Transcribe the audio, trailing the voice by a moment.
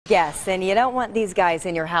guests, and you don't want these guys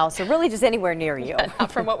in your house or really just anywhere near you.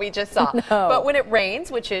 Not from what we just saw. No. But when it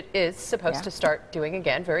rains, which it is supposed to start doing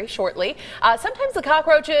again very shortly, sometimes the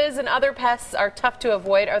cockroaches and other pests are tough to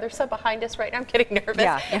avoid. Are there some behind us right now? I'm getting nervous.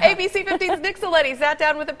 Yeah. ABC 15's Nick Saletti sat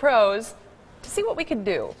down with the pros to see what we can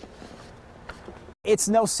do. It's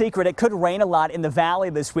no secret it could rain a lot in the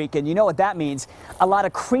valley this weekend. You know what that means? A lot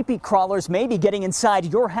of creepy crawlers may be getting inside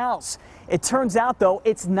your house. It turns out, though,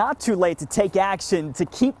 it's not too late to take action to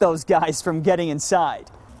keep those guys from getting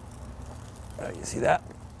inside. You see that?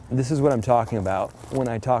 This is what I'm talking about when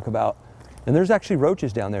I talk about, and there's actually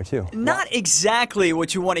roaches down there too. Not exactly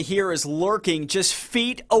what you want to hear is lurking just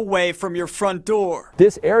feet away from your front door.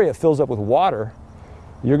 This area fills up with water.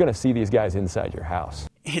 You're going to see these guys inside your house.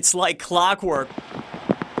 It's like clockwork.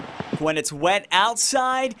 When it's wet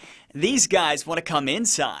outside, these guys want to come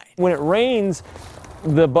inside. When it rains,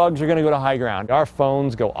 the bugs are going to go to high ground. Our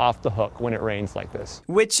phones go off the hook when it rains like this.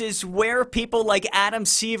 Which is where people like Adam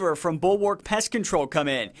Seaver from Bulwark Pest Control come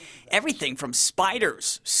in. Everything from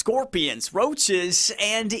spiders, scorpions, roaches,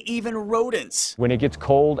 and even rodents. When it gets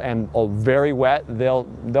cold and very wet,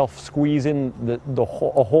 they'll squeeze in a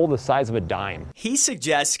hole the size of a dime. He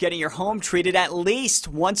suggests getting your home treated at least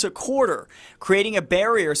once a quarter, creating a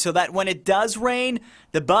barrier so that when it does rain,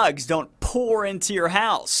 the bugs don't pour into your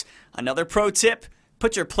house. Another pro tip: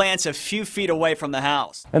 put your plants a few feet away from the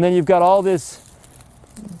house. And then you've got all this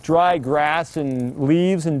dry grass and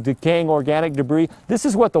leaves and decaying organic debris. This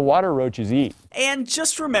is what the water roaches eat. And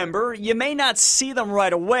just remember, you may not see them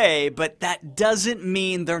right away, but that doesn't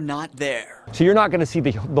mean they're not there. So you're not going to see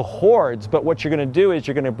the hordes, but what you're going to do is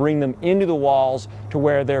you're going to bring them into the walls to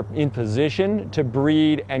where they're in position to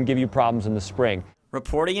breed and give you problems in the spring.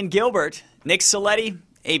 Reporting in Gilbert, Nick Saletti,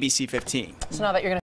 ABC 15. So now that you're going to